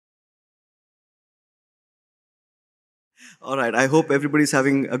All right. I hope everybody's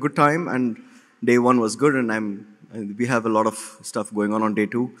having a good time, and day one was good, and we have a lot of stuff going on day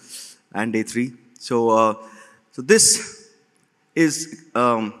two and day three. So this is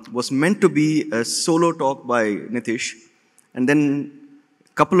was meant to be a solo talk by Nitish, and then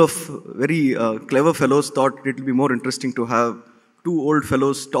a couple of very clever fellows thought it would be more interesting to have two old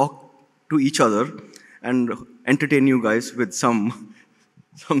fellows talk to each other and entertain you guys with some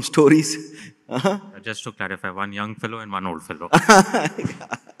stories. Uh-huh. Just to clarify, one young fellow and one old fellow.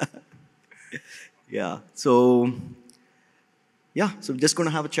 Yeah. So we're just going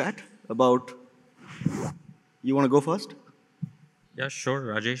to have a chat about. You want to go first? Yeah, sure,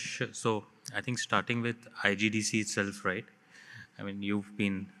 Rajesh. So I think starting with IGDC itself, right? I mean, you've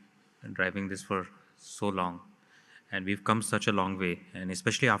been driving this for so long, and we've come such a long way. And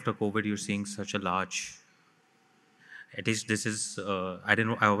especially after COVID, you're seeing such a large. At least this is. I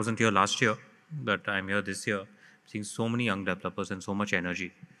didn't. I wasn't here last year, but I'm here this year. Seeing so many young developers and so much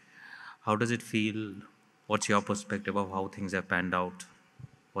energy. How does it feel? What's your perspective of how things have panned out?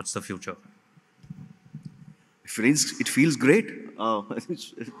 What's the future? It feels great.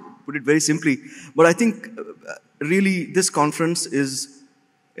 Put it very simply. But I think really this conference is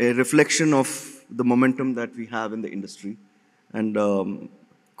a reflection of the momentum that we have in the industry. And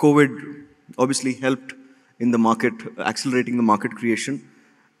COVID obviously helped in the market, accelerating the market creation.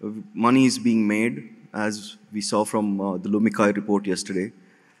 Money is being made, as we saw from the Lumikai report yesterday.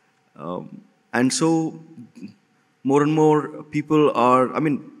 And so more and more people are, I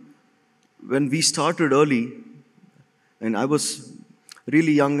mean, when we started early, and I was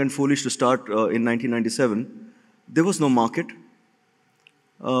really young and foolish to start in 1997, there was no market.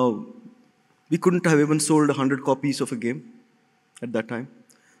 Uh, we couldn't have even sold 100 copies of a game at that time.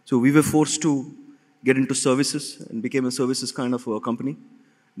 So we were forced to get into services and became a services kind of a company,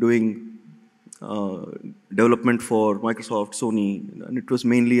 doing uh, development for Microsoft, Sony, and it was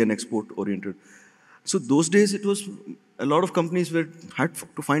mainly an export oriented. So those days, it was a lot of companies had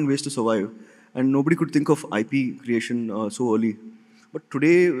to find ways to survive, and nobody could think of IP creation so early. But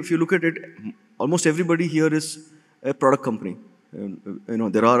today, if you look at it, almost everybody here is a product company.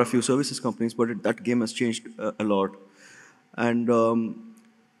 There are a few services companies, but that game has changed a lot. And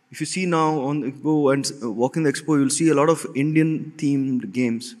if you see now go and walk in the expo, you'll see a lot of Indian themed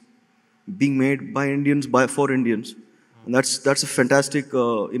games being made by Indians for Indians, and that's a fantastic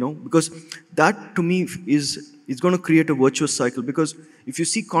because that to me is going to create a virtuous cycle. Because if you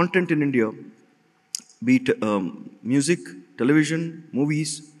see content in India, be it music, television,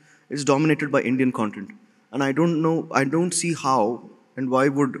 movies, it's dominated by Indian content, and I don't see how and why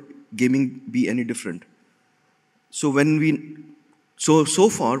would gaming be any different. So when we so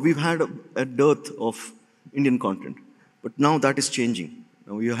far we've had a dearth of Indian content, but now that is changing.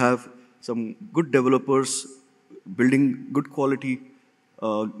 Now you have some good developers building good quality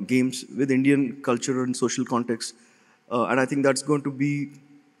games with Indian culture and social context, and I think that's going to be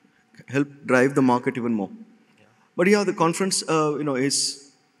help drive the market even more. But yeah, the conference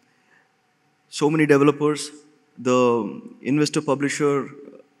is so many developers, the investor publisher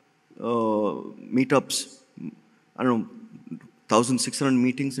meetups. I don't know, 1,600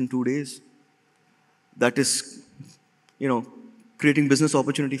 meetings in 2 days. That is, creating business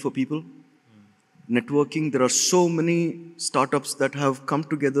opportunity for people. Networking. There are so many startups that have come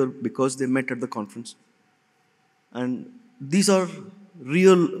together because they met at the conference, and these are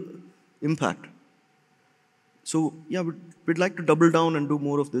real impact. So yeah, we'd like to double down and do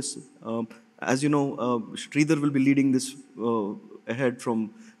more of this. As you know, Sridhar will be leading this ahead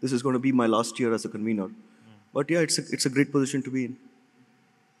from. This is going to be my last year as a convener. But yeah, it's a great position to be in.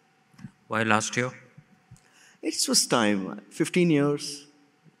 Why last year? It's just time. 15 years,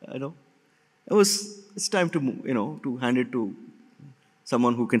 I know. It's time to to hand it to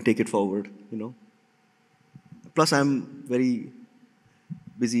someone who can take it forward. Plus, I'm very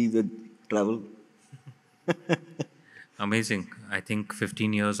busy with travel. Amazing. I think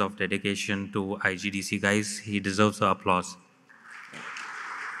 15 years of dedication to IGDC, guys, he deserves the applause.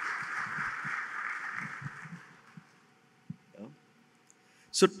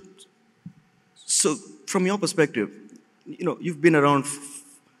 So, so from your perspective, you've been around.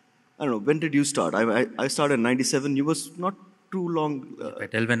 I don't know. When did you start? I started in '97. You was not too long. If I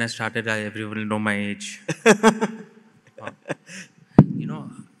tell when I started, everyone will know my age. Uh, you know,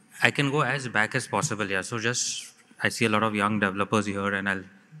 I can go as back as possible, yeah. So just, I see a lot of young developers here, and I'll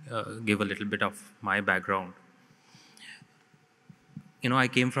give a little bit of my background. I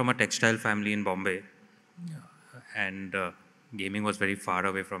came from a textile family in Bombay, and gaming was very far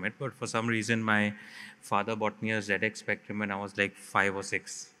away from it. But for some reason, my father bought me a ZX Spectrum when I was like 5 or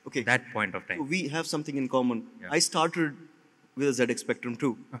 6. Okay. That point of So time. we have something in common. Yeah. I started with a ZX Spectrum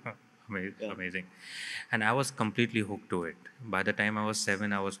too. Yeah. Amazing. And I was completely hooked to it. By the time I was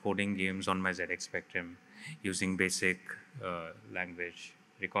 7, I was coding games on my ZX Spectrum using basic language,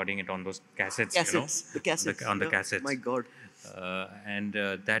 recording it on those cassettes, Cassettes. The cassettes. on the Yeah. cassettes. My God. And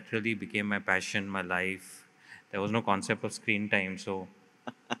that really became my passion, my life. There was no concept of screen time, so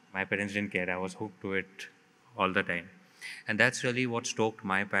my parents didn't care. I was hooked to it all the time. And that's really what stoked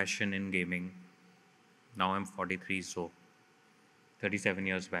my passion in gaming. Now I'm 43, so 37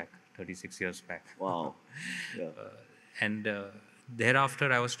 years back, 36 years back. Wow. Yeah. And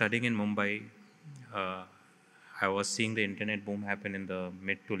thereafter, I was studying in Mumbai. Uh, I was seeing the internet boom happen in the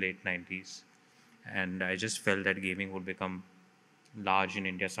mid to late 90s. And I just felt that gaming would become large in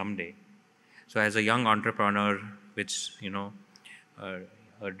India someday. So, as a young entrepreneur, which, uh,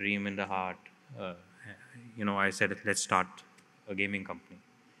 a dream in the heart, uh, I said, let's start a gaming company.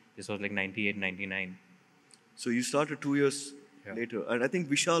 This was like 98, 99. So you started 2 years Yeah. later, and I think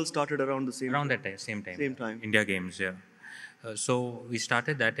Vishal started around the same. Around that time, same time. Same time. India Games, yeah. So we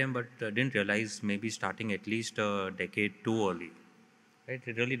started that time, but didn't realize maybe starting at least a decade too early. Right?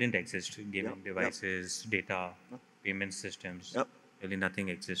 It really didn't exist. Gaming Yeah, devices, data, payment systems, Yep. really nothing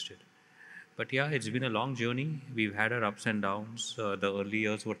existed. But yeah, it's been a long journey. We've had our ups and downs. The early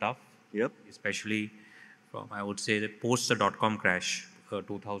years were tough, Yep. especially from, I would say, the post the dot-com crash,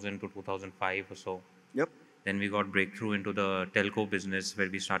 2000 to 2005 or so. Yep. Then we got breakthrough into the telco business where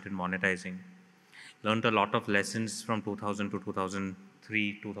we started monetizing. Learned a lot of lessons from 2000 to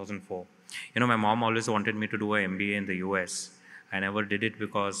 2003, 2004. My mom always wanted me to do an MBA in the US. I never did it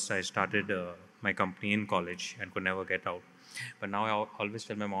because I started my company in college and could never get out. But now I always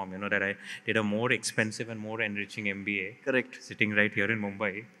tell my mom, that I did a more expensive and more enriching MBA. Correct. Sitting right here in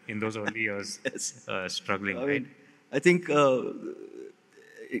Mumbai in those early years, Yes. struggling. I right? mean, I think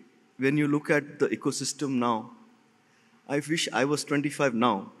when you look at the ecosystem now, I wish I was 25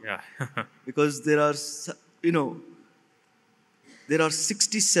 now, Yeah. because there are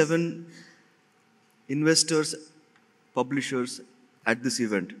 67 investors, publishers at this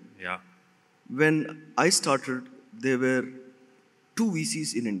event. yeah. When I started, there were 2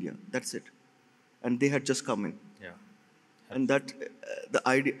 VCs in India. That's it, and they had just come in. Yeah. And that the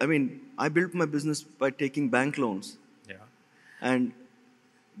idea. I mean, I built my business by taking bank loans, Yeah. and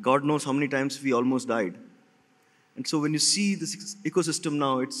God knows how many times we almost died. And so when you see this ecosystem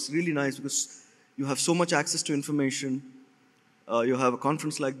now, it's really nice because you have so much access to information. You have a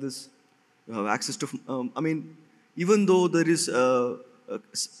conference like this. You have access to. I mean, even though there is a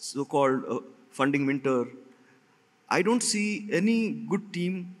so-called funding winter, I don't see any good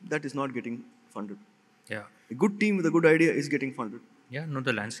team that is not getting funded. Yeah. A good team with a good idea is getting funded. Yeah, no,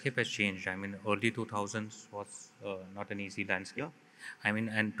 the landscape has changed. I mean, early 2000s was not an easy landscape. Yeah. I mean,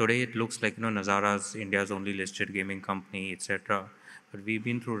 and today it looks like, Nazara's India's only listed gaming company, etc. But we've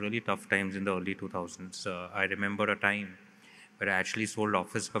been through really tough times in the early 2000s. I remember a time where I actually sold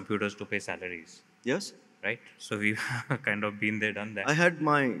office computers to pay salaries, Yes. right? So we've kind of been there, done that. I had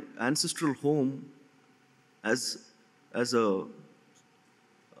my ancestral home as a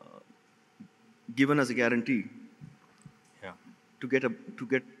given as a guarantee Yeah, to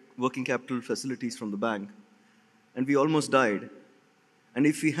get working capital facilities from the bank, and we almost died. And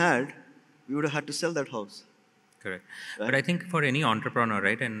if we had, we would have had to sell that house. correct. Right. But I think for any entrepreneur,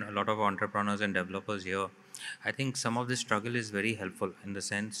 right, and a lot of entrepreneurs and developers here, I think some of this struggle is very helpful in the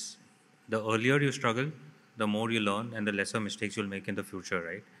sense the earlier you struggle, the more you learn and the lesser mistakes you'll make in the future,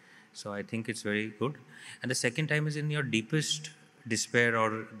 right? So I think it's very good. And the second time is in your deepest despair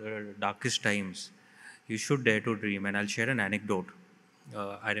or the darkest times, you should dare to dream. And I'll share an anecdote.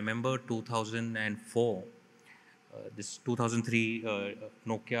 I remember 2004, this 2003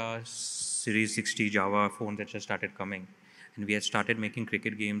 Nokia Series 60 Java phone that just started coming. And we had started making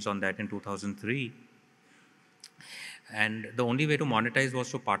cricket games on that in 2003. And the only way to monetize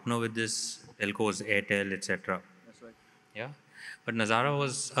was to partner with this telcos, Airtel, etc. That's right. Yeah. But Nazara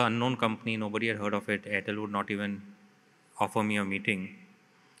was an unknown company. Nobody had heard of it. Airtel would not even offer me a meeting.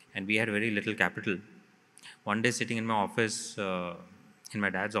 And we had very little capital. One day sitting in my office, in my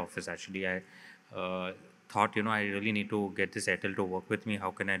dad's office actually, I thought, I really need to get this Airtel to work with me.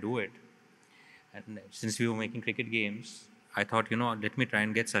 How can I do it? And since we were making cricket games, I thought, let me try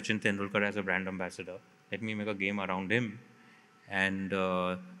and get Sachin Tendulkar as a brand ambassador. Let me make a game around him. And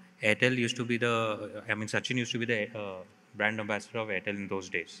Sachin used to be the brand ambassador of Airtel in those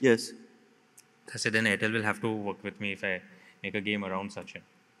days. Yes. I said, then Airtel will have to work with me if I make a game around Sachin.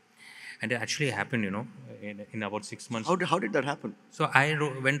 And it actually happened, in about 6 months. How did that happen? So I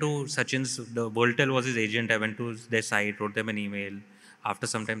went to Sachin's, the Voltel was his agent. I went to their site, wrote them an email, After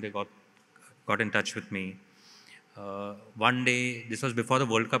some time, they got in touch with me. One day, this was before the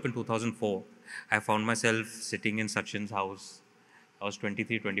World Cup in 2004, I found myself sitting in Sachin's house. I was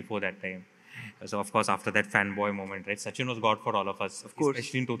 23, 24 that time. So, of course, after that fanboy moment, right? Sachin was God for all of us, Of course.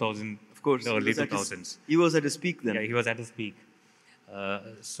 especially in 2000, Of course. the He early was at 2000s. he was at his peak then. Yeah, he was at his peak.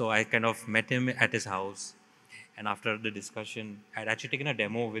 So I kind of met him at his house, and after the discussion, I'd actually taken a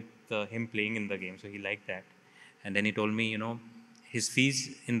demo with him playing in the game, so he liked that. And then he told me, his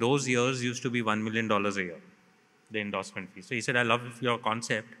fees in those years used to be $1 million a year, the endorsement fee. So he said, I love your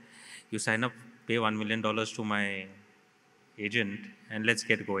concept. You sign up, pay $1 million to my agent, and let's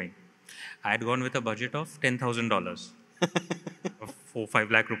get going. I had gone with a budget of $10,000. Of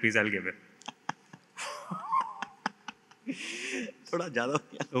 4-5 lakh rupees I'll give it. थोड़ा ज़्यादा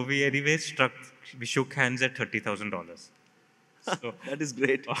हो गया. So we shook hands at $30,000. So, That is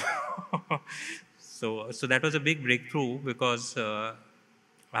great. so that was a big breakthrough because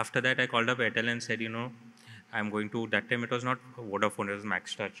after that I called up Airtel and said, I'm going to, that time it was not Vodafone, it was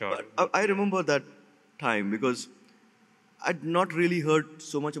Max Touch or. But I remember that time because I'd not really heard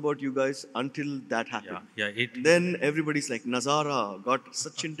so much about you guys until that happened. Then everybody's like, Nazara got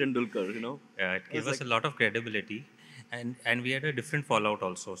Sachin Tendulkar. Yeah, it gave us a lot of credibility, and we had a different fallout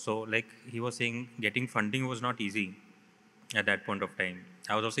also. So, like he was saying, getting funding was not easy at that point of time.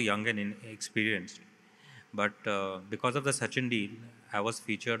 I was also young and inexperienced, but because of the Sachin deal, I was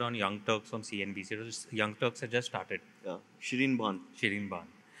featured on Young Turks on CNBC. Young Turks had just started. Yeah, Shireen Ban.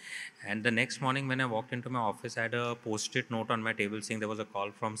 And the next morning when I walked into my office, I had a post-it note on my table saying there was a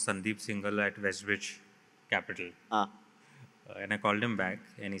call from Sandeep Singhal at Westbridge Capital. And I called him back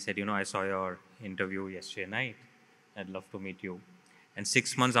and he said, I saw your interview yesterday night. I'd love to meet you. And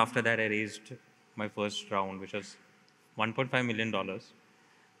 6 months after that, I raised my first round, which was $1.5 million.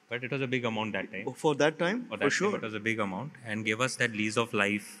 But it was a big amount that time. For that time? For sure. It was a big amount and gave us that lease of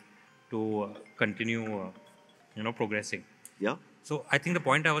life to continue, progressing. Yeah. So I think the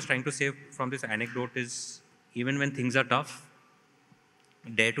point I was trying to say from this anecdote is even when things are tough,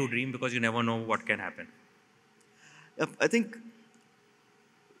 dare to dream because you never know what can happen. Yeah, I think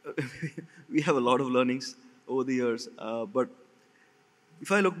we have a lot of learnings over the years. But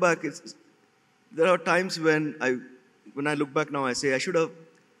if I look back, there are times when I look back now, I say I should have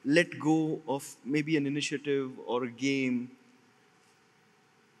let go of maybe an initiative or a game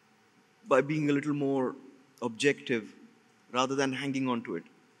by being a little more objective rather than hanging on to it.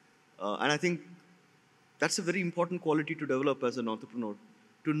 And I think that's a very important quality to develop as an entrepreneur,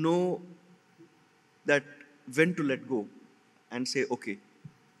 to know that when to let go and say, okay,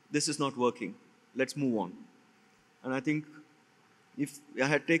 this is not working, let's move on. And I think if I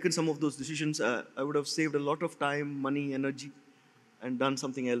had taken some of those decisions, I would have saved a lot of time, money, energy, and done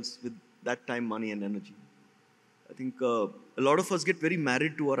something else with that time, money, and energy. I think a lot of us get very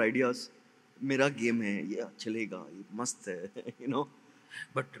married to our ideas. मेरा game है ये चलेगा ये मस्त है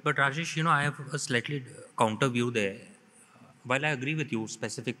But Rajesh, I have a slightly counter view there. While I agree with you,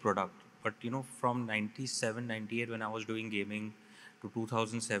 specific product, but from 97, 98 when I was doing gaming to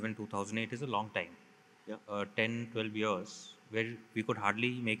 2007, 2008 is a long time. Yeah. 10, 12 years where we could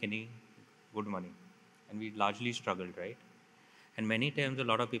hardly make any good money, and we largely struggled, right? And many times a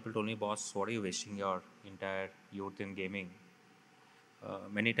lot of people told me, boss, what are you wasting your entire youth in gaming?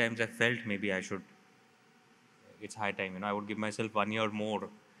 Many times I felt maybe I should, it's high time, I would give myself 1 year more,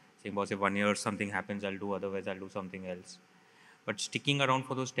 saying, boss, if 1 year something happens, I'll do, otherwise I'll do something else. But sticking around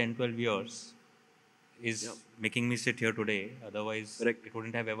for those 10, 12 years is making me sit here today. Otherwise, Correct. It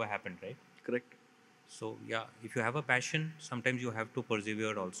wouldn't have ever happened, right? Correct. So, yeah, if you have a passion, sometimes you have to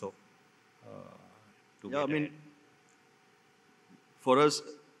persevere also. I mean, for us,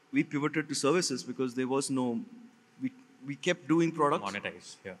 we pivoted to services because there was no, we kept doing products.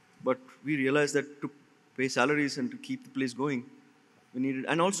 Monetize, yeah. But we realized that to pay salaries and to keep the place going, we needed,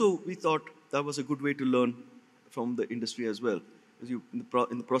 and also we thought that was a good way to learn from the industry as well. Because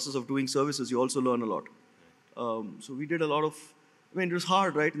in the process of doing services, you also learn a lot. So we did a lot of, it was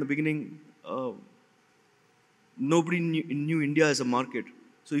hard, right? In the beginning, nobody knew India as a market.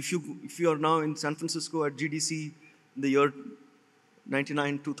 So if you are now in San Francisco at GDC in the year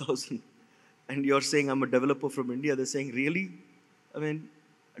 99, 2000, and you're saying I'm a developer from India, they're saying, really?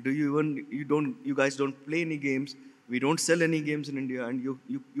 You guys don't play any games. We don't sell any games in India, and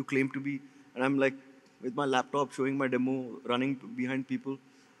you claim to be. And I'm like, with my laptop showing my demo, running behind people.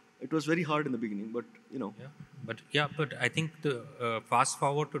 It was very hard in the beginning, but Yeah, but I think the fast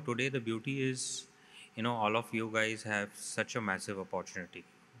forward to today, the beauty is, all of you guys have such a massive opportunity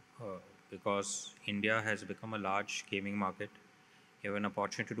because India has become a large gaming market. You have an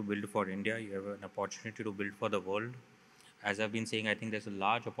opportunity to build for India. You have an opportunity to build for the world. as I've been saying, I think there's a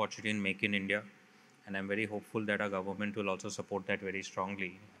large opportunity in Make in India, and I'm very hopeful that our government will also support that very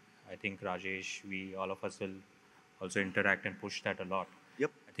strongly. I think Rajesh, we all of us will also interact and push that a lot.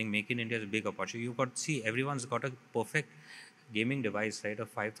 Yep. I think Make in India is a big opportunity. You've got see everyone's got a perfect gaming device, right? A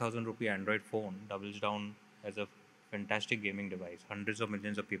 5,000 rupee Android phone doubles down as a fantastic gaming device. Hundreds of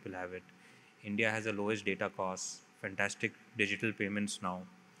millions of people have it. India has the lowest data costs, fantastic digital payments now,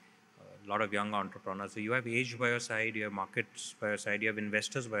 a lot of young entrepreneurs. So you have age by your side, you have markets by your side, you have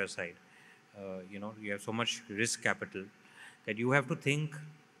investors by your side. You have so much risk capital that you have to think.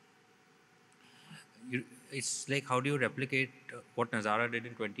 It's like how do you replicate what Nazara did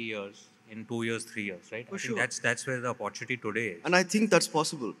in 20 years in 2 years, 3 years, right? For I think sure. that's where the opportunity today is. And I think that's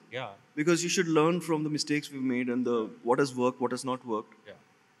possible. Yeah, Because you should learn from the mistakes we've made and the what has worked, what has not worked. yeah,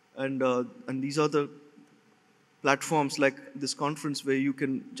 And these are the platforms like this conference where you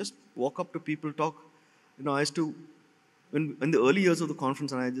can just walk up to people, talk. I used to, when in the early years of the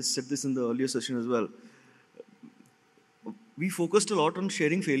conference, and I just said this in the earlier session as well, we focused a lot on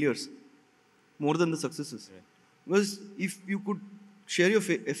sharing failures more than the successes. right. Because if you could share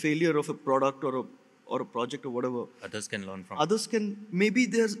a failure of a product or a project or whatever, Others can learn from. others can maybe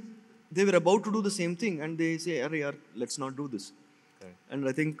they were about to do the same thing and they say, "Arey yaar, let's not do this." Correct. And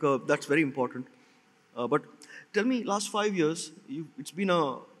I think that's very important. But tell me, last 5 years, it's been a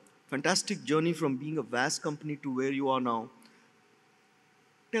fantastic journey from being a vast company to where you are now.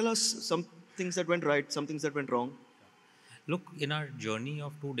 Tell us some things that went right, some things that went wrong. Look, in our journey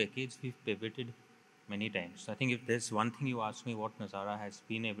of 2 decades, we've pivoted many times. I think if there's one thing you ask me what Nazara has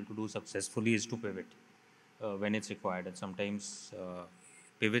been able to do successfully is to pivot when it's required. And sometimes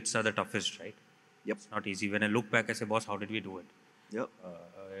pivots are the toughest, right? Yep. It's not easy. When I look back, I say, boss, how did we do it? Yep.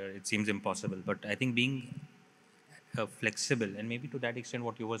 It seems impossible. But I think being flexible and maybe to that extent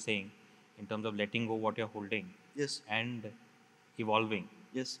what you were saying in terms of letting go what you're holding Yes. and evolving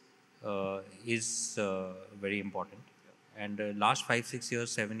Yes. is very important. And last 5 6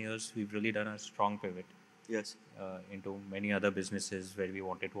 years 7 years we've really done a strong pivot Yes. into many other businesses where we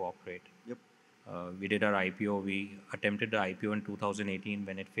wanted to operate. Yep. We did our IPO. We attempted the IPO in 2018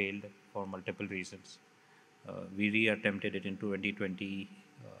 when it failed for multiple reasons. We re-attempted it in 2020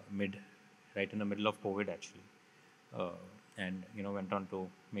 right in the middle of COVID actually, and went on to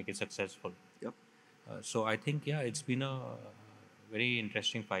make it successful. Yep. So I think it's been a very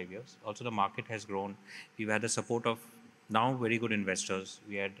interesting 5 years. Also, the market has grown. We've had the support of now very good investors.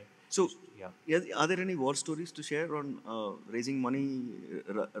 We had So, yeah. are there any war stories to share on raising money,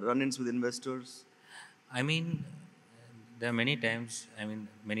 run-ins with investors? I mean, there are many times. I mean,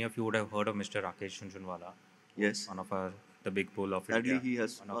 many of you would have heard of Mr. Rakesh Jhunjhunwala, Yes. one of the big bull of Sadly, India, he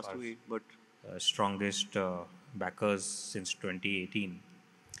has one of passed our away, but strongest backers since 2018.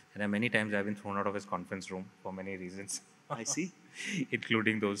 And there are many times I've been thrown out of his conference room for many reasons, I see.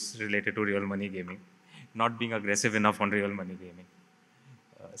 including those related to real money gaming, not being aggressive enough on real money gaming.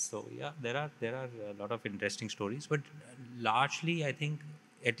 So yeah, there are a lot of interesting stories, but largely I think,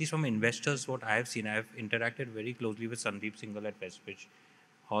 at least from investors, what I have seen, I have interacted very closely with Sandeep Singhal at Westbridge,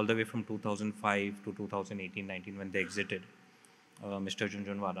 all the way from 2005 to 2018-19 when they exited, Mr.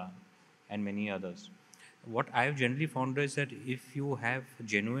 Jhunjhunwala, and many others. What I have generally found is that if you have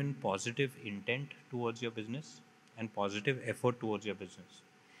genuine positive intent towards your business and positive effort towards your business,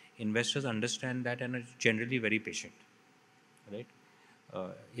 investors understand that and are generally very patient, right?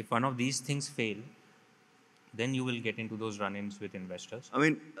 If one of these things fail, then you will get into those run-ins with investors. I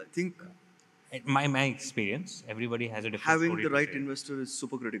mean, I think My experience, everybody has a different having story the to right share. investor is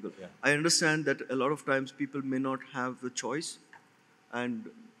super critical. Yeah. I understand that a lot of times people may not have the choice, and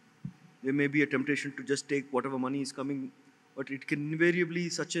there may be a temptation to just take whatever money is coming, but it can invariably,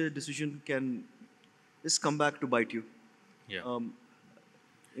 such a decision can just come back to bite you. Yeah.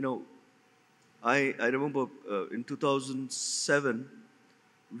 You know, I remember in 2007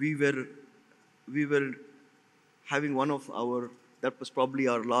 we were having one of our, that was probably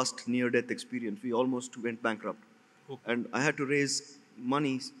our last near death experience. We almost went bankrupt, Okay. and I had to raise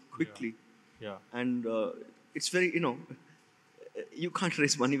money quickly. Yeah. And it's very, you can't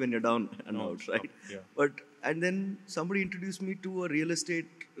raise money when you're down and No, out, right? yeah. But and then somebody introduced me to a real estate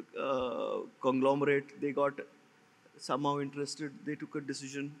conglomerate. They got somehow interested. They took a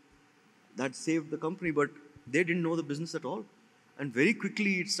decision that saved the company, but they didn't know the business at all, and very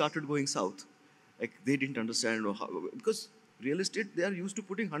quickly it started going south. Like they didn't understand how, because real estate, they are used to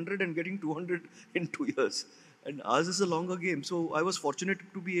putting 100 and getting 200 in 2 years, and ours is a longer game. So I was fortunate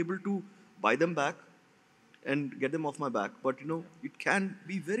to be able to buy them back and get them off my back. But it can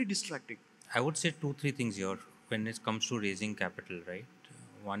be very distracting. I would say 2 3 things here when it comes to raising capital, right?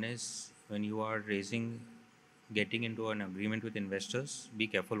 One is when you are raising getting into an agreement with investors, be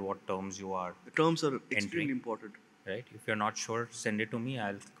careful what terms you are The terms are entering. extremely important. Right? If you're not sure, send it to me.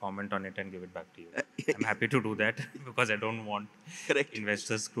 I'll comment on it and give it back to you. I'm happy to do that because I don't want Correct.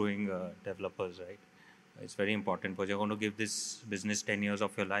 investors screwing developers, right? It's very important because you're going to give this business 10 years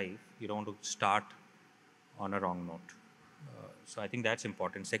of your life. You don't want to start on a wrong note. So I think that's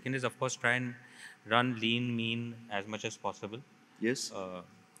important. Second is, of course, try and run lean, mean as much as possible. Yes.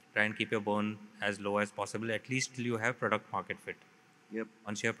 Try and keep your burn as low as possible, at least till you have product market fit. Yep.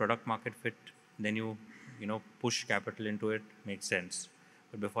 Once you have product market fit, then you push capital into it, makes sense.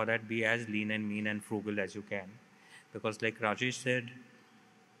 But before that, be as lean and mean and frugal as you can, because like Rajesh said,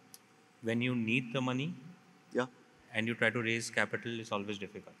 when you need the money Yeah. and you try to raise capital, it's always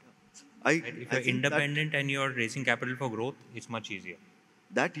difficult. I Right? If I you're think independent and you're raising capital for growth, it's much easier.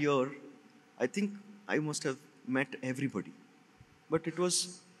 that year, I think I must have met everybody, but it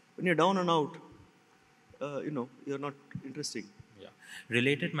was when you're down and out, you're not interesting. Yeah.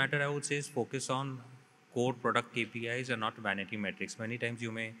 Related matter, I would say, is focus on core product KPIs and not vanity metrics. Many times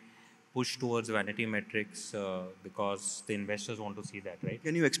you may push towards vanity metrics because the investors want to see that, right?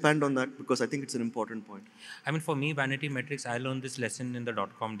 Can you expand on that? Because I think it's an important point. I mean, for me, vanity metrics, I learned this lesson in the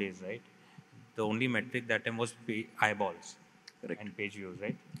 .com days, right? The only metric that time was eyeballs Correct. and page views,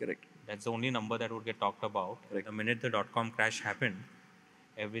 right? Correct. That's the only number that would get talked about. Correct. The minute the .com crash happened,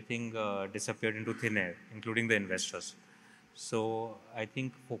 everything disappeared into thin air, including the investors. So I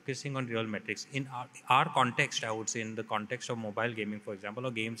think focusing on real metrics in our context, I would say, in the context of mobile gaming, for example,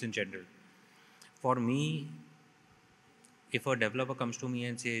 or games in general. For me, if a developer comes to me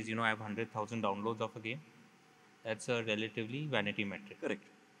and says, I have 100,000 downloads of a game, that's a relatively vanity metric. Correct.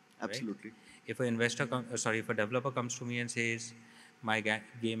 Absolutely. Right? If if a developer comes to me and says, my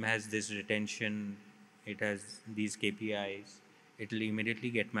game has this retention, it has these KPIs, it will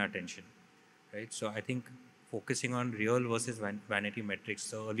immediately get my attention, right? So I think focusing on real versus vanity metrics.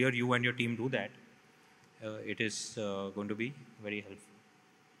 The earlier you and your team do that, it is going to be very helpful.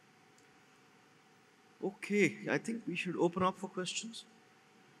 Okay, I think we should open up for questions.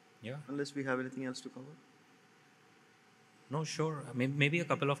 Yeah. Unless we have anything else to cover. No, sure. Maybe a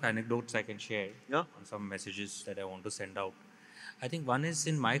couple of anecdotes I can share Yeah. on some messages that I want to send out. I think one is,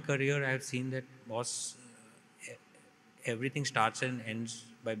 in my career, I have seen that everything starts and ends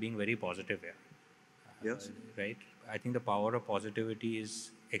by being very positive here. Yes. Right? I think the power of positivity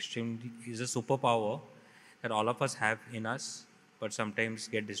is a superpower that all of us have in us, but sometimes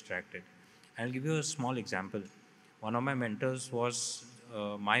get distracted. I'll give you a small example. One of my mentors was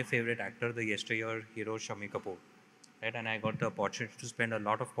my favorite actor, the yesteryear hero Shami Kapoor. Right? And I got the opportunity to spend a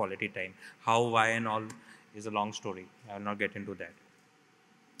lot of quality time. How, why, and all is a long story. I will not get into that.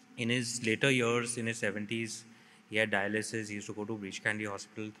 In his later years, in his 70s, he had dialysis. He used to go to Breach Candy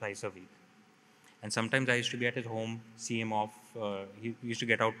Hospital thrice a week. And sometimes I used to be at his home, see him off. We used to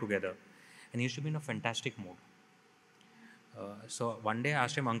get out together. And he used to be in a fantastic mood. So one day I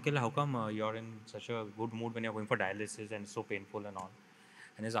asked him, Uncle, how come you're in such a good mood when you're going for dialysis and it's so painful and all?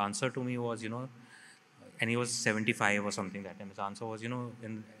 And his answer to me was, and he was 75 or something that time. His answer was,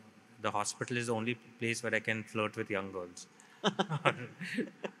 in the hospital is the only place where I can flirt with young girls.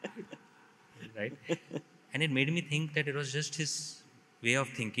 Right? And it made me think that it was just his way of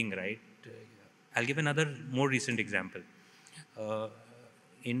thinking, right? I'll give another more recent example.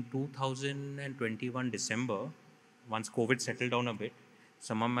 In 2021 December, once COVID settled down a bit,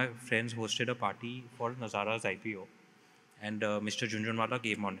 some of my friends hosted a party for Nazara's IPO, and Mr. Junjunwala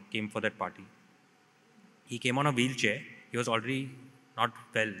came for that party. He came on a wheelchair. He was already not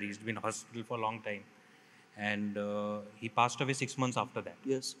well. He's been in hospital for a long time, and he passed away 6 months after that.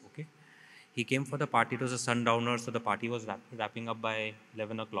 Yes. Okay. He came for the party. It was a sundowner, so the party was wrapping up by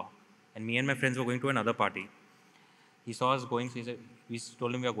 11 o'clock. And me and my friends were going to another party. He saw us going, so he said, we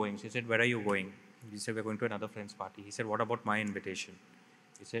told him we are going. So he said, where are you going? We said, we're going to another friend's party. He said, what about my invitation?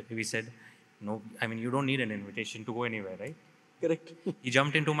 We said, no, you don't need an invitation to go anywhere, right? Correct. He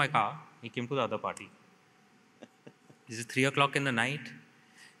jumped into my car. He came to the other party. This is 3 o'clock in the night.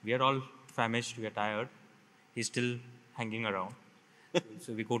 We are all famished. We are tired. He's still hanging around.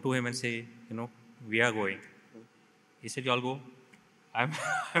 So we go to him and say, we are going. He said, you all go. I'm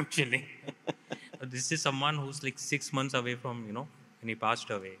chilling. This is someone who's like 6 months away from, and he passed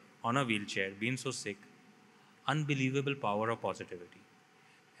away on a wheelchair, being so sick. Unbelievable power of positivity.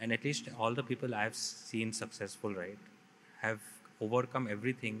 And at least all the people I've seen successful, right, have overcome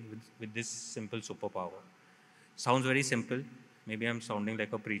everything with this simple superpower. Sounds very simple. Maybe I'm sounding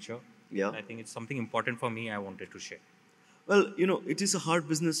like a preacher. Yeah. I think it's something important for me I wanted to share. Well, it is a hard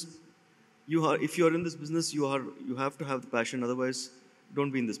business. If you are in this business, you have to have the passion. Otherwise,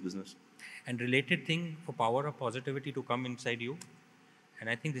 don't be in this business. And related thing for power of positivity to come inside you, and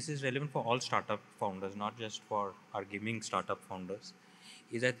I think this is relevant for all startup founders, not just for our gaming startup founders,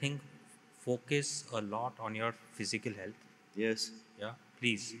 is I think focus a lot on your physical health. Yes. Yeah,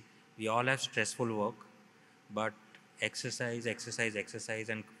 please. We all have stressful work, but exercise, exercise, exercise,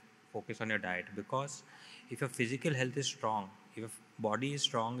 and focus on your diet. Because if your physical health is strong, if your body is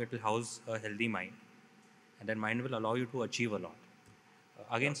strong, it will house a healthy mind, and that mind will allow you to achieve a lot.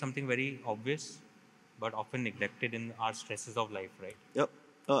 Again, something very obvious, but often neglected in our stresses of life, right? Yep.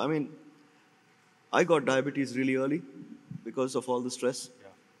 I mean, I got diabetes really early because of all the stress.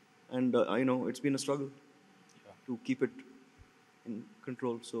 Yeah. And I know it's been a struggle Yeah. to keep it in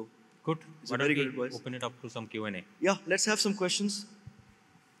control. So Good. it's Why a don't very good we advice. open it up to some Q&A? Yeah, let's have some questions.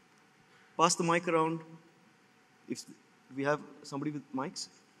 Pass the mic around. If we have somebody with mics.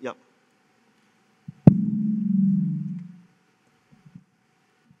 Yeah.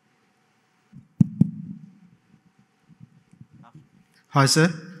 Hi, sir.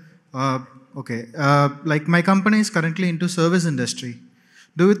 Okay. Like my company is currently into service industry.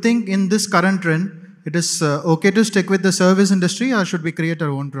 Do you think in this current trend, it is okay to stick with the service industry, or should we create our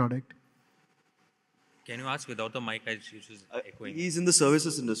own product? Can you ask without the mic? It's just echoing. He's in the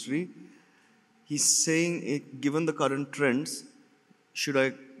services industry. He's saying, given the current trends, should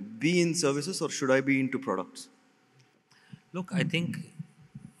I be in services or should I be into products? Look, I think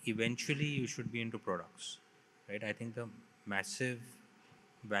eventually you should be into products, right? I think the massive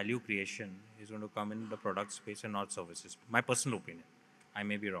value creation is going to come in the product space and not services. My personal opinion. I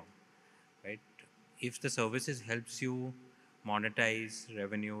may be wrong, right? If the services helps you monetize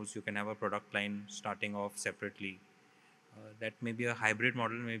revenues, you can have a product line starting off separately. That may be a hybrid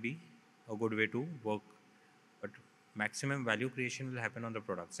model, may be a good way to work. But maximum value creation will happen on the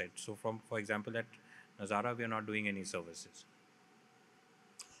product side. So, for example, at Nazara, we are not doing any services.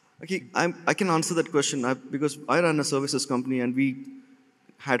 Okay, I can answer that question because I run a services company and we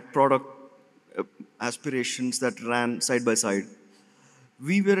had product aspirations that ran side by side.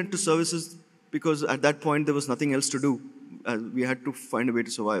 We were into services because at that point there was nothing else to do. We had to find a way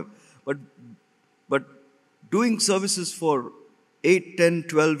to survive. But doing services for 8, 10,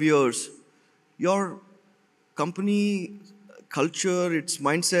 12 years, your company culture, its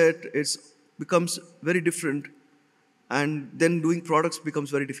mindset, becomes very different. And then doing products becomes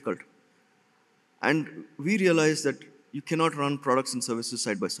very difficult. And we realized that you cannot run products and services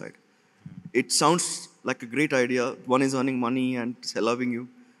side by side. It sounds like a great idea. One is earning money and it's allowing you,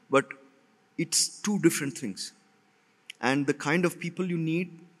 but it's two different things. And the kind of people you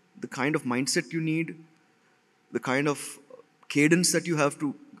need, the kind of mindset you need, the kind of cadence that you have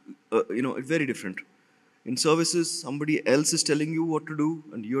to, it's very different. In services, somebody else is telling you what to do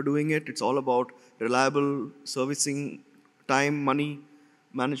and you're doing it. It's all about reliable servicing, time, money,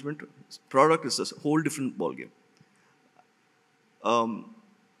 management. Product is a whole different ballgame.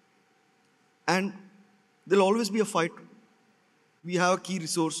 And there'll always be a fight. We have a key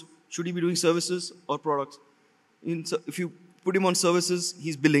resource. Should he be doing services or products? If you put him on services,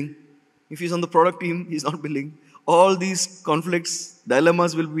 he's billing. If he's on the product team, he's not billing. All these conflicts,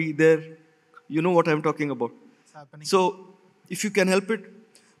 dilemmas will be there. You know what I'm talking about. It's happening. So, if you can help it,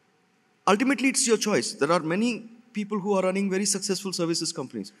 ultimately it's your choice. There are many people who are running very successful services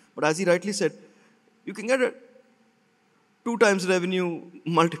companies. But as he rightly said, you can get a 2 times revenue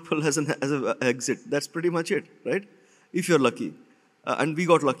multiple as an exit. That's pretty much it, right? If you're lucky. And we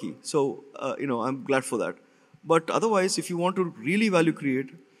got lucky. So, I'm glad for that. But otherwise, if you want to really value create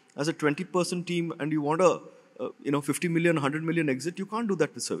as a 20-person team and you want a 50 million, 100 million exit, you can't do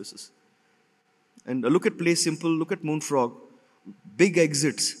that with services. And look at Play Simple, look at Moonfrog, big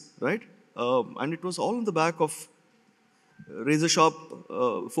exits, right? And it was all on the back of razor sharp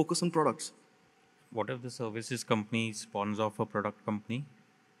focus on products. What if the services company spawns off a product company?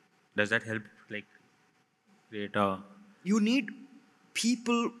 Does that help, like, create a... You need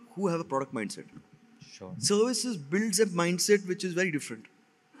people who have a product mindset. Sure. Services builds a mindset which is very different.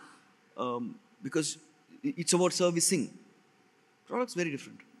 Because it's about servicing. Products very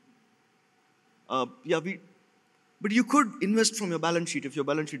different. But you could invest from your balance sheet if your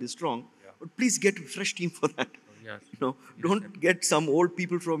balance sheet is strong. Yeah. But please get a fresh team for that. Yes. Don't get some old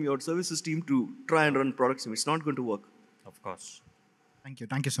people from your services team to try and run products. It's not going to work. Of course. Thank you.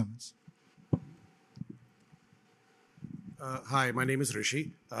 Thank you so much. Hi, my name is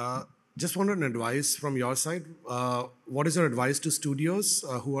Rishi. Just wanted an advice from your side. What is your advice to studios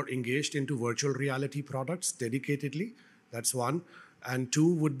who are engaged into virtual reality products dedicatedly? That's one. And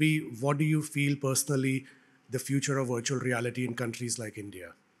two would be, what do you feel personally the future of virtual reality in countries like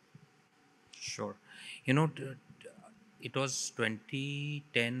India? Sure. It was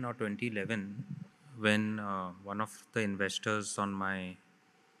 2010 or 2011 when one of the investors on my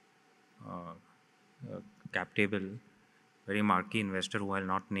cap table, very marquee investor who I'll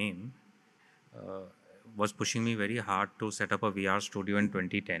not name, uh, was pushing me very hard to set up a VR studio in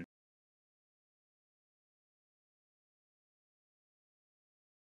 2010.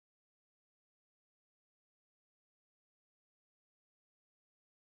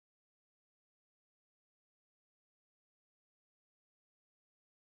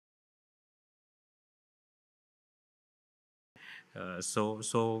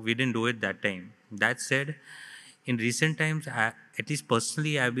 So we didn't do it that time. That said, in recent times, at least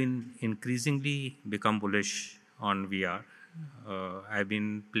personally, I've been increasingly become bullish on VR. I've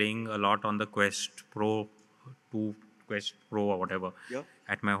been playing a lot on the Quest Pro 2, Quest Pro or whatever Yeah.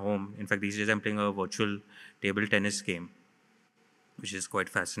 at my home. In fact, these days I'm playing a virtual table tennis game, which is quite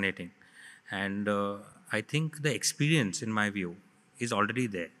fascinating. And I think the experience, in my view, is already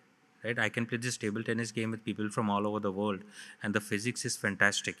there. Right? I can play this table tennis game with people from all over the world, and the physics is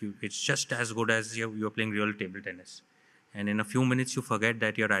fantastic. It's just as good as you're playing real table tennis. And in a few minutes, you forget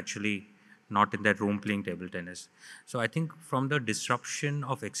that you're actually not in that room playing table tennis. So I think from the disruption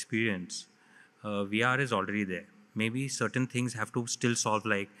of experience, VR is already there. Maybe certain things have to still solve,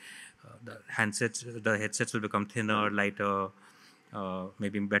 like the headsets will become thinner, lighter,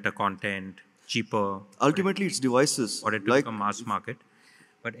 maybe better content, cheaper, Ultimately, it's devices or it to like become mass market.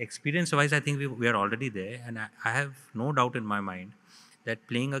 But experience-wise, I think we are already there, and I have no doubt in my mind that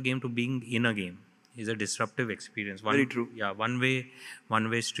playing a game to being in a game is a disruptive experience. Very true. Yeah, one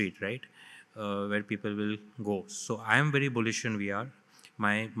way street, right? Where people will go. So I am very bullish on VR.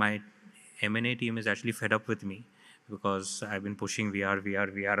 My M&A team is actually fed up with me because I've been pushing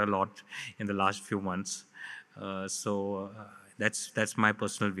VR a lot in the last few months. That's my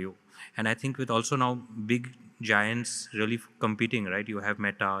personal view. And I think with also now big giants really competing, right? You have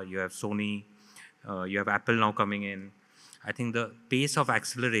Meta, you have Sony, you have Apple now coming in. I think the pace of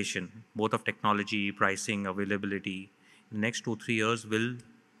acceleration, both of technology, pricing, availability, in the next 2-3 years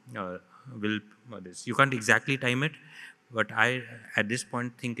uh, will this. You can't exactly time it, but I at this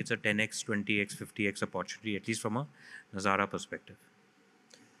point think it's a 10x, 20x, 50x opportunity, at least from a Nazara perspective.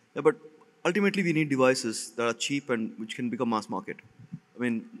 Yeah, but ultimately we need devices that are cheap and which can become mass market. I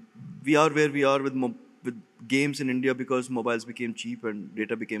mean, we are where we are with with games in India because mobiles became cheap and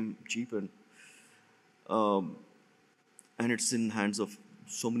data became cheap, um, and it's in hands of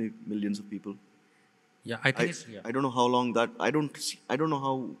so many millions of people. Yeah, I think it's yeah. I don't know how long that I don't know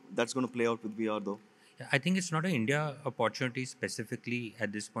how that's going to play out with VR though. Yeah, I think it's not an India opportunity specifically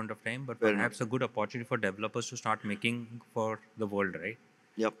at this point of time, but Fair enough. perhaps a good opportunity for developers to start making for the world, right?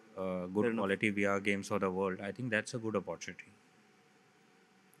 Yep. Fair Good enough. quality VR games for the world. I think that's a good opportunity.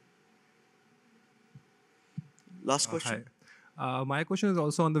 Last Hi. question. My question is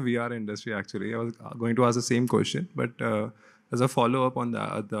also on the VR industry, actually. I was going to ask the same question, but as a follow up on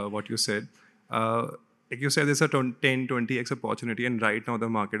the what you said, like you said, there's a 10, 20x opportunity, and right now the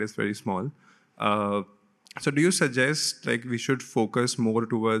market is very small. Uh, so, do you suggest like we should focus more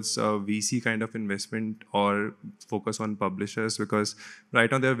towards VC kind of investment or focus on publishers? Because right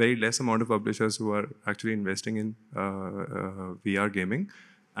now there are very less amount of publishers who are actually investing in VR gaming.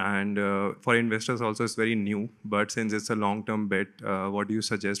 And for investors also, it's very new. But since it's a long-term bet, what do you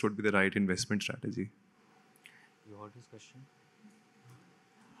suggest would be the right investment strategy? You heard this question?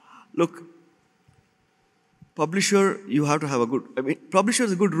 Look, publisher, you have to have a good. I mean, publisher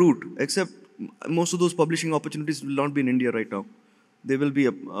is a good route, except most of those publishing opportunities will not be in India right now. They will be,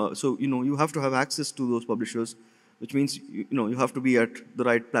 so you have to have access to those publishers, which means you have to be at the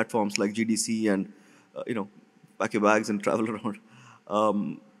right platforms like GDC and pack your bags and travel around.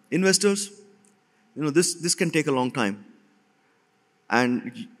 Investors, this can take a long time,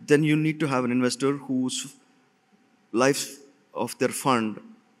 and then you need to have an investor whose life of their fund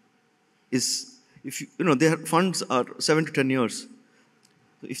is, if their funds are 7 to 10 years.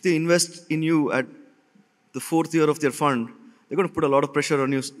 So if they invest in you at the fourth year of their fund, they're going to put a lot of pressure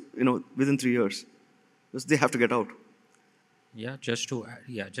on you, within 3 years, because they have to get out. Yeah, just to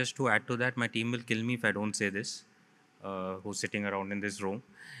add to that, my team will kill me if I don't say this. Who's sitting around in this room?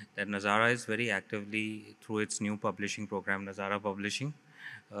 That Nazara is very actively through its new publishing program, Nazara Publishing,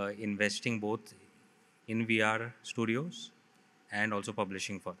 investing both in VR studios and also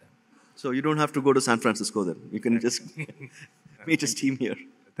publishing for them. So you don't have to go to San Francisco then. You can just meet his team here.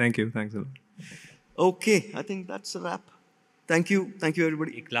 Thank you. Thanks a lot. Okay, I think that's a wrap. Thank you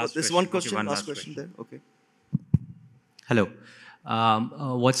everybody. Last There's question. one Okay, question, one last last question question. there. Okay. Hello.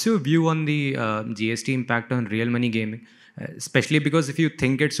 What's your view on the GST impact on real money gaming? Especially because if you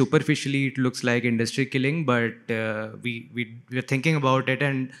think it superficially, it looks like industry killing, but we're thinking about it,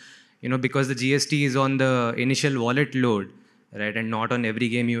 and because the GST is on the initial wallet load, right, and not on every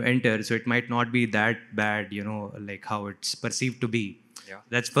game you enter, so it might not be that bad, like how it's perceived to be. Yeah.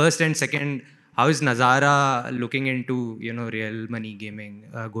 That's first, and second, how is Nazara looking into real money gaming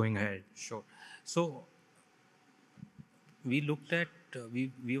going ahead? Sure. So we looked at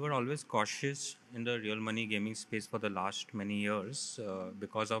we were always cautious in the real money gaming space for the last many years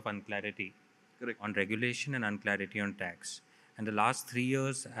because of unclarity on regulation and unclarity on tax. And the last 3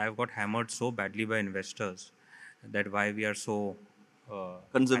 years have got hammered so badly by investors that why we are so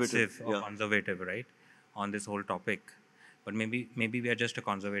Conservative, passive or yeah. conservative, right, on this whole topic. But maybe we are just a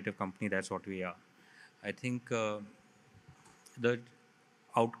conservative company. That's what we are. I think the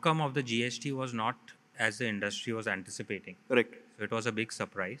outcome of the GST was not as the industry was anticipating. Correct. So it was a big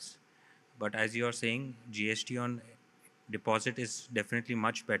surprise. But as you are saying, GST on deposit is definitely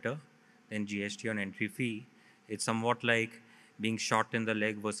much better than GST on entry fee. It's somewhat like being shot in the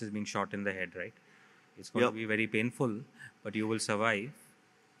leg versus being shot in the head, right? It's going to be very painful, but you will survive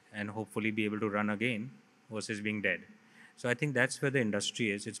and hopefully be able to run again versus being dead. So I think that's where the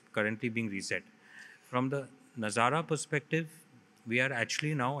industry is. It's currently being reset. From the Nazara perspective, we are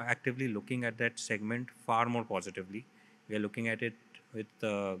actually now actively looking at that segment far more positively. We are looking at it with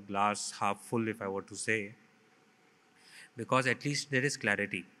the glass half full, if I were to say, because at least there is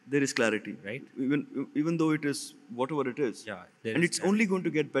clarity. There is clarity, right? Even though it is whatever it is, Yeah, and it's only going to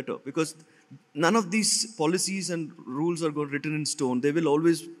get better because none of these policies and rules are written in stone.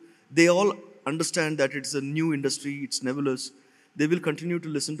 They all understand that it's a new industry. It's nebulous. They will continue to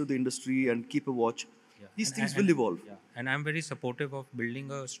listen to the industry and keep a watch. Yeah. These things will evolve. Yeah. And I'm very supportive of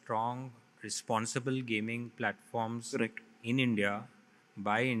building a strong, responsible gaming platforms in India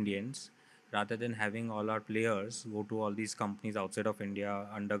by Indians, rather than having all our players go to all these companies outside of India,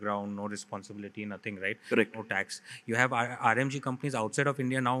 underground, no responsibility, nothing, right? Correct. No tax. You have RMG companies outside of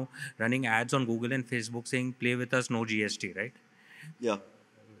India now running ads on Google and Facebook saying, play with us, no GST, right? Yeah.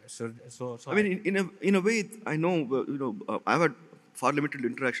 So I mean, in a way, I know, I've had far limited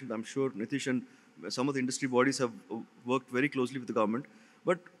interaction. I'm sure Nitish and some of the industry bodies have worked very closely with the government.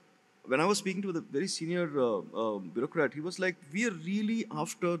 But when I was speaking to the very senior bureaucrat, he was like, we are really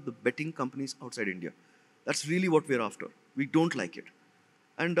after the betting companies outside India. That's really what we're after. We don't like it.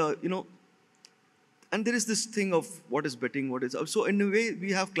 And, and there is this thing of what is betting, what is... So in a way,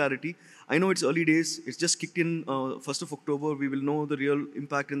 we have clarity. I know it's early days. It's just kicked in 1st of October. We will know the real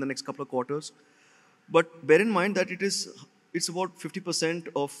impact in the next couple of quarters. But bear in mind that it's about 50%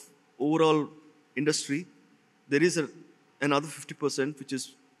 of overall industry. There is another 50% which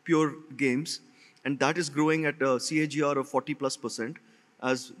is pure games, and that is growing at a CAGR of 40+%,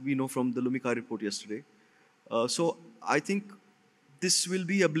 as we know from the Lumika report yesterday. So I think this will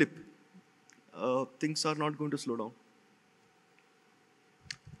be a blip. Things are not going to slow down.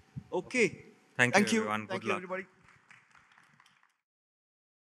 Okay. Thank you, everyone. Thank Good you, luck. everybody.